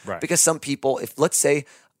fun. Right. Because some people, if let's say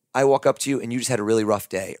I walk up to you and you just had a really rough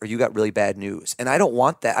day or you got really bad news. And I don't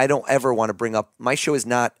want that. I don't ever want to bring up, my show is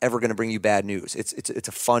not ever going to bring you bad news. It's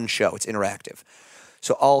a fun show. It's interactive.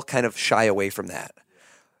 So I'll kind of shy away from that.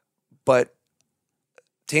 But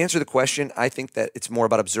to answer the question, I think that it's more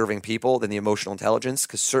about observing people than the emotional intelligence,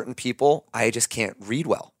 because certain people, I just can't read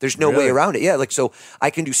well. There's no way around it. Yeah, like, so I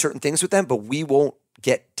can do certain things with them, but we won't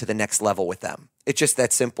get to the next level with them. It's just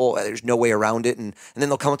that simple. There's no way around it. And then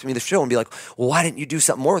they'll come up to me the show and be like, well, why didn't you do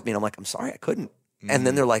something more with me? And I'm like, I'm sorry, I couldn't. And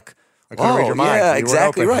then they're like, couldn't read your mind. yeah, You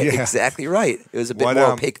exactly weren't open. right. Yeah. Exactly right. It was a bit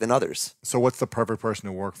more opaque than others. So what's the perfect person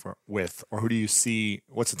to work with? Or who do you see?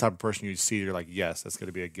 What's the type of person you see you're like, yes, that's going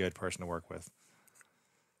to be a good person to work with?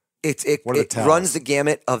 It runs the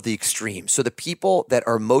gamut of the extremes. So the people that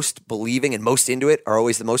are most believing and most into it are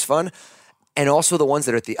always the most fun. And also the ones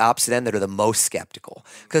that are at the opposite end that are the most skeptical.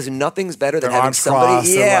 Because nothing's better than having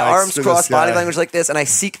somebody, arms crossed, body language like this. And I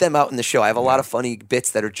seek them out in the show. I have a lot of funny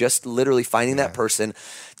bits that are just literally finding that person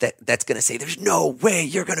that's going to say, there's no way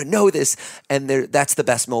you're going to know this. And that's the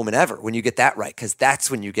best moment ever when you get that right. Because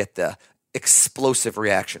that's when you get the explosive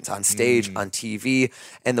reactions on stage, on TV,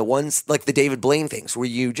 and the ones like the David Blaine things where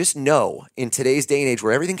you just know in today's day and age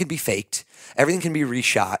where everything can be faked, everything can be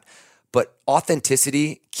reshot, but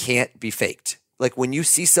authenticity can't be faked. Like when you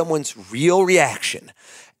see someone's real reaction,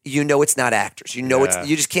 you know it's not actors. You know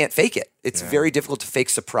you just can't fake it. It's very difficult to fake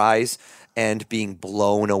surprise and being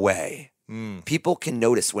blown away. People can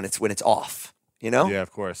notice when it's off, you know? Yeah,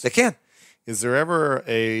 of course. They can. Is there ever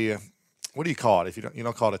a, what do you call it? If you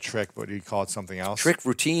don't call it a trick, but do you call it something else? Trick,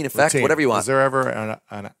 routine, effect, whatever you want. Is there ever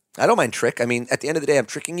an I don't mind trick. I mean, at the end of the day, I'm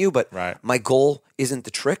tricking you, but my goal isn't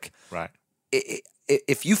the trick. Right.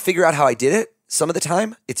 If you figure out how I did it, some of the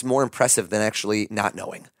time, it's more impressive than actually not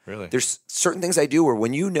knowing. Really? There's certain things I do where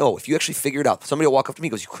when you know, if you actually figure it out, somebody will walk up to me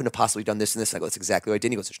and goes, you couldn't have possibly done this and this. And I go, that's exactly what I did.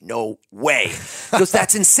 And he goes, there's no way. He goes,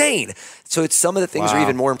 that's insane. So it's some of the things are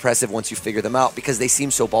even more impressive once you figure them out because they seem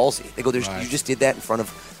so ballsy. They go, you just did that in front of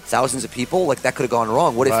thousands of people? Like that could have gone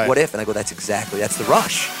wrong. What if? And I go, that's the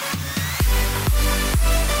rush.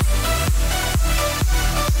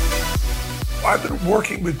 I've been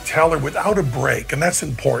working with Teller without a break, and that's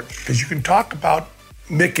important because you can talk about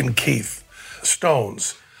Mick and Keith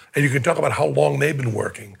Stones, and you can talk about how long they've been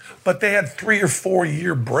working, but they had 3 or 4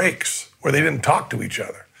 year breaks where they didn't talk to each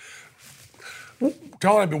other.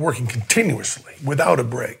 Teller and I've been working continuously without a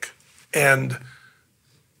break, and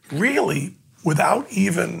really without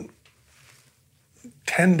even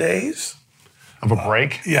 10 days of a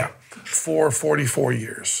break. For 44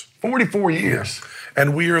 years. 44 years.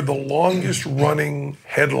 And we are the longest running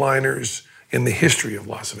headliners in the history of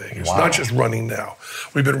Las Vegas, not just running now.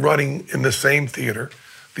 We've been running in the same theater,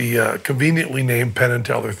 the conveniently named Penn and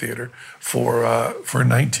Teller Theater, for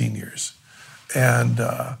 19 years. And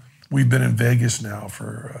we've been in Vegas now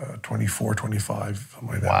for 24, 25, something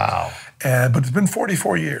like that. Wow. But it's been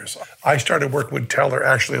 44 years. I started working with Teller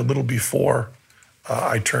actually a little before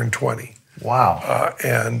I turned 20. Wow.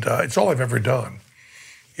 And it's all I've ever done.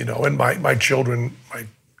 You know, and my children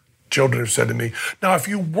have said to me, now, if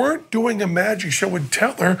you weren't doing a magic show with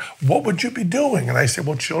Teller, what would you be doing? And I said,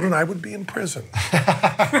 well, children, I would be in prison.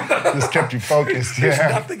 This kept you focused. There's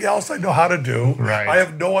nothing else I know how to do. Right. I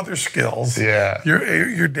have no other skills. Yeah.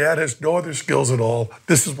 Your dad has no other skills at all.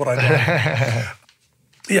 This is what I know.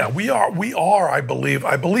 Yeah, we are, I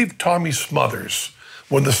believe Tommy Smothers,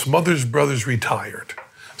 when the Smothers brothers retired,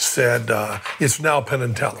 said, it's now Penn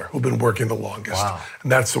and Teller who've been working the longest. Wow.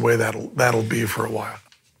 And that's the way that'll be for a while.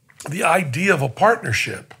 The idea of a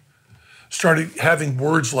partnership started having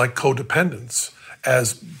words like codependence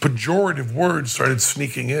as pejorative words started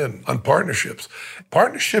sneaking in on partnerships.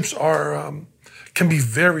 Partnerships can be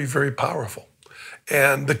very, very powerful.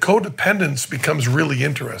 And the codependence becomes really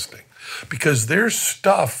interesting because there's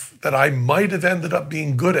stuff that I might have ended up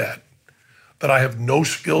being good at that I have no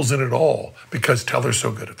skills in at all because Teller's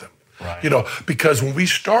so good at them. Right. You know, because when we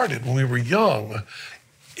started, when we were young,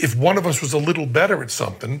 if one of us was a little better at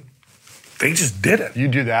something, they just did it. You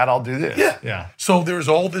do that, I'll do this. Yeah. So there's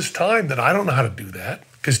all this time that I don't know how to do that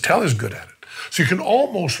because Teller's good at it. So you can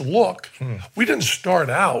almost look, we didn't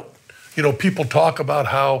start out, you know, people talk about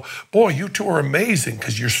how, boy, you two are amazing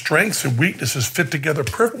because your strengths and weaknesses fit together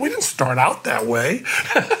perfect. We didn't start out that way.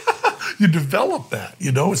 You develop that,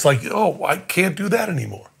 you know? It's like, oh, I can't do that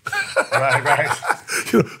anymore. Right.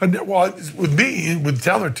 You know, well, with me, with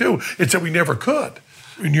Teller too, it's that we never could.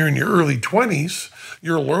 When you're in your early 20s,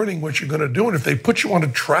 you're learning what you're going to do. And if they put you on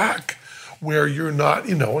a track where you're not,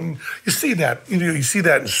 you know, and you see that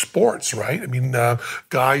in sports, right? I mean,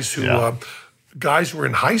 guys who guys who are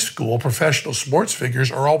in high school, professional sports figures,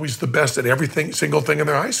 are always the best at everything, single thing in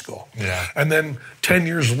their high school. Yeah. And then 10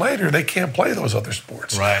 years later, they can't play those other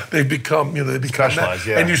sports. Right. They've become, they become Specialized, that.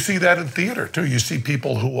 yeah. And you see that in theater too. You see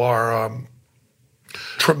people who are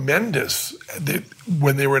tremendous.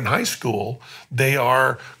 When they were in high school, they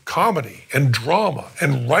are comedy and drama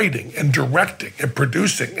and writing and directing and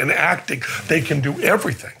producing and acting. They can do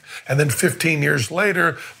everything. And then 15 years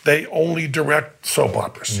later, they only direct soap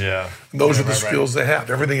operas. Yeah. And those are the Right. skills they have.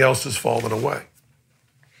 Everything else has fallen away.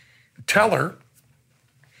 Teller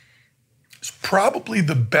is probably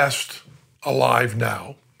the best alive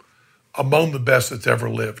now, among the best that's ever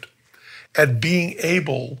lived, at being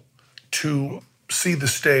able to see the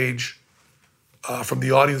stage from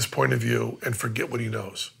the audience point of view and forget what he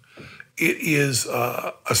knows. It is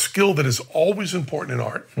a skill that is always important in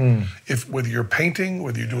art. Whether you're painting,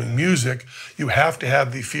 whether you're doing music, you have to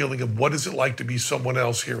have the feeling of what is it like to be someone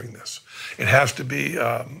else hearing this. It has to be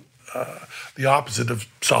the opposite of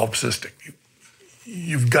solipsistic.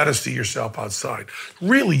 You've got to see yourself outside.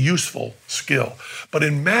 Really useful skill. But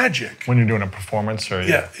in magic, When you're doing a performance, or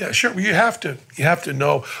yeah, sure. You have to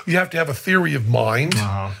know. You have to have a theory of mind.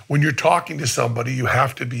 When you're talking to somebody, you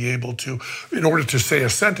have to be able to, in order to say a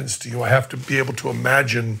sentence to you, I have to be able to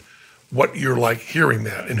imagine what you're like hearing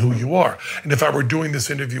that and who you are. And if I were doing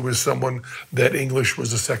this interview with someone that English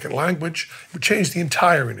was a second language, it would change the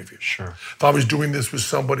entire interview. Sure. If I was doing this with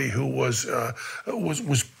somebody who was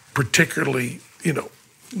particularly, it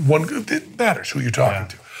matters who you're talking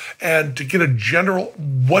to. And to get a general,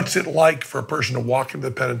 what's it like for a person to walk into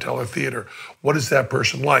the Penn and Teller Theater? What is that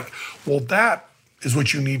person like? Well, that is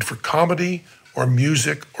what you need for comedy or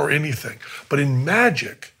music or anything. But in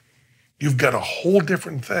magic, you've got a whole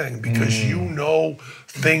different thing because you know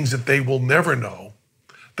things that they will never know,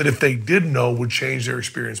 that if they did know would change their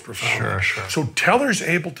experience profoundly. Sure. So Teller's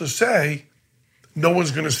able to say, no one's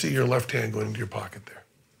going to see your left hand going into your pocket there.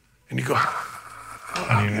 And you go,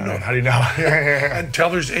 how do you know? How do you know? And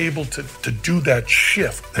Teller's able to do that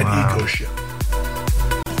shift, that ego shift.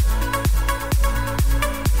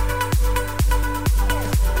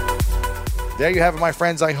 There you have it, my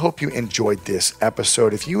friends. I hope you enjoyed this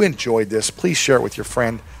episode. If you enjoyed this, please share it with your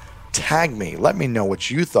friend. Tag me. Let me know what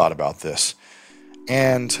you thought about this.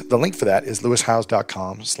 And the link for that is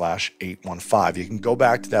lewishowes.com/815. You can go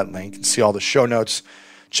back to that link and see all the show notes.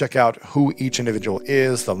 Check out who each individual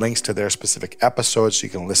is, the links to their specific episodes, so you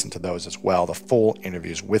can listen to those as well, the full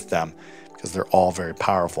interviews with them, because they're all very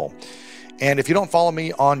powerful. And if you don't follow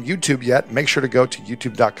me on YouTube yet, make sure to go to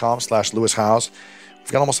youtube.com/lewishowes.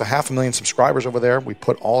 We've got almost 500,000 subscribers over there. We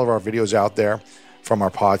put all of our videos out there from our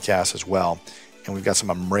podcast as well. And we've got some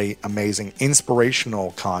amazing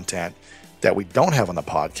inspirational content that we don't have on the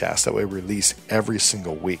podcast that we release every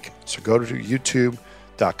single week. So go to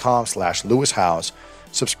youtube.com/lewishowes.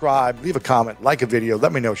 Subscribe, leave a comment, like a video.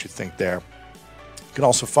 Let me know what you think there. You can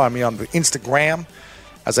also find me on the Instagram,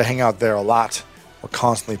 as I hang out there a lot. We're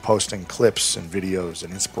constantly posting clips and videos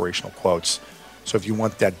and inspirational quotes. So if you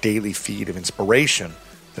want that daily feed of inspiration,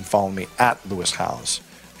 then follow me at Lewis Howes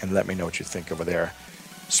and let me know what you think over there.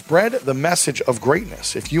 Spread the message of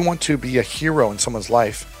greatness. If you want to be a hero in someone's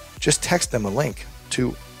life, just text them a link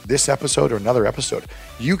to this episode or another episode.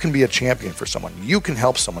 You can be a champion for someone. You can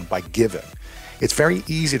help someone by giving. It's very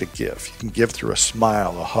easy to give. You can give through a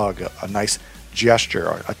smile, a hug, a nice gesture,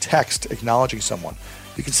 or a text acknowledging someone.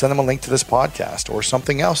 You can send them a link to this podcast or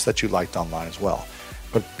something else that you liked online as well.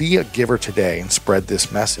 But be a giver today and spread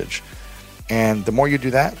this message. And the more you do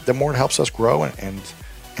that, the more it helps us grow and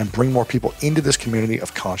bring more people into this community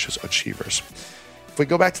of conscious achievers. If we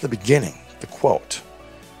go back to the beginning, the quote,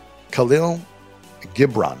 Khalil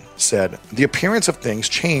Gibran said, "The appearance of things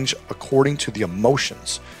change according to the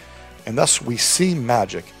emotions, and thus we see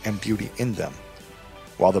magic and beauty in them,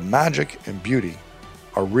 while the magic and beauty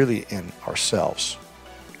are really in ourselves."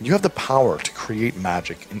 You have the power to create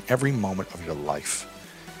magic in every moment of your life.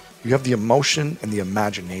 You have the emotion and the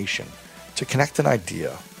imagination to connect an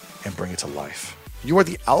idea and bring it to life. You are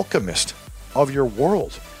the alchemist of your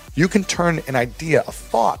world. You can turn an idea, a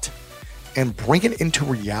thought, and bring it into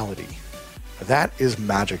reality. That is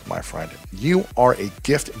magic, my friend. You are a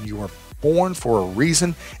gift and you are born for a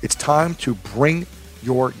reason. It's time to bring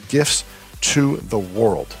your gifts to the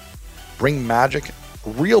world. Bring magic,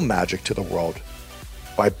 real magic to the world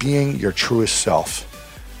by being your truest self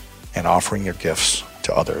and offering your gifts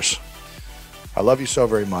to others. I love you so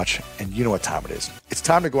very much, and you know what time it is. It's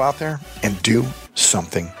time to go out there and do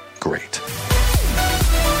something great.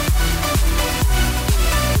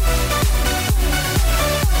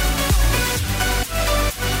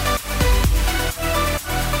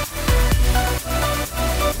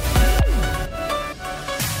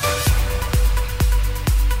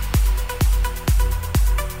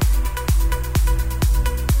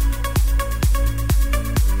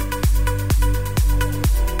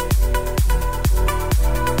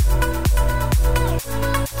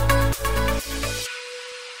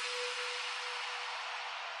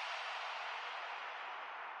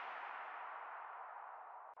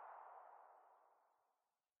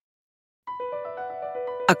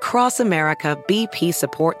 Across America, BP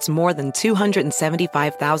supports more than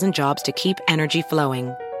 275,000 jobs to keep energy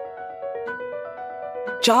flowing.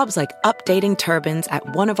 Jobs like updating turbines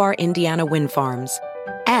at one of our Indiana wind farms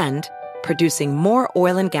and producing more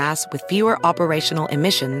oil and gas with fewer operational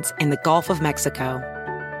emissions in the Gulf of Mexico.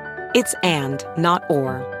 It's and, not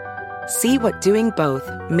or. See what doing both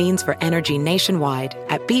means for energy nationwide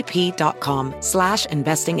at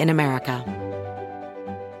bp.com/investing in America.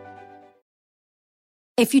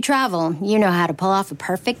 If you travel, you know how to pull off a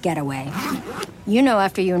perfect getaway. You know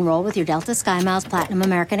after you enroll with your Delta SkyMiles Platinum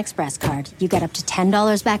American Express card, you get up to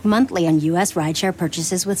 $10 back monthly on U.S. rideshare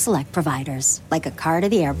purchases with select providers, like a car to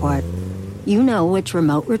the airport. You know which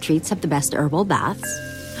remote retreats have the best herbal baths,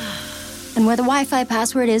 and where the Wi-Fi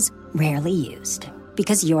password is rarely used.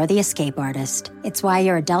 Because you're the escape artist. It's why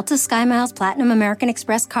you're a Delta SkyMiles Platinum American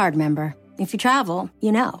Express card member. If you travel,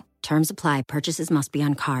 you know. Terms apply. Purchases must be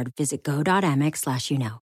on card. Visit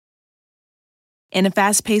go.amex/you-know. In a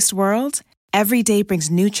fast-paced world, every day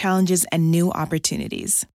brings new challenges and new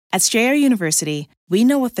opportunities. At Strayer University, we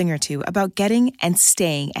know a thing or two about getting and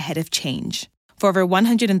staying ahead of change. For over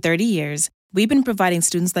 130 years, we've been providing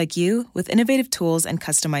students like you with innovative tools and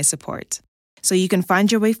customized support, so you can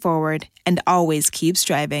find your way forward and always keep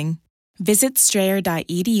striving. Visit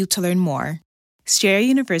strayer.edu to learn more. Strayer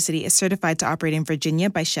University is certified to operate in Virginia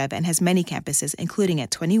by Chev and has many campuses, including at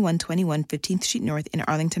 2121 15th Street North in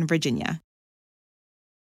Arlington, Virginia.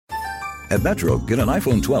 At Metro, get an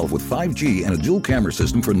iPhone 12 with 5G and a dual camera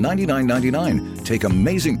system for $99.99. Take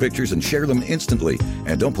amazing pictures and share them instantly.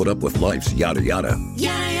 And don't put up with life's yada yada.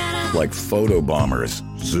 Yada yada. Like photo bombers.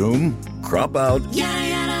 Zoom, crop out, yada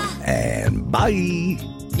yada. And bye.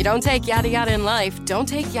 You don't take yada yada in life, don't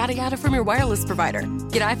take yada yada from your wireless provider.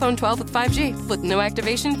 Get iPhone 12 with 5G with no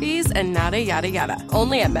activation fees and nada yada yada.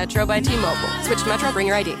 Only at Metro by T-Mobile. Switch to Metro, bring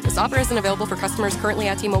your ID. This offer isn't available for customers currently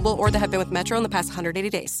at T-Mobile or that have been with Metro in the past 180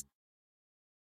 days.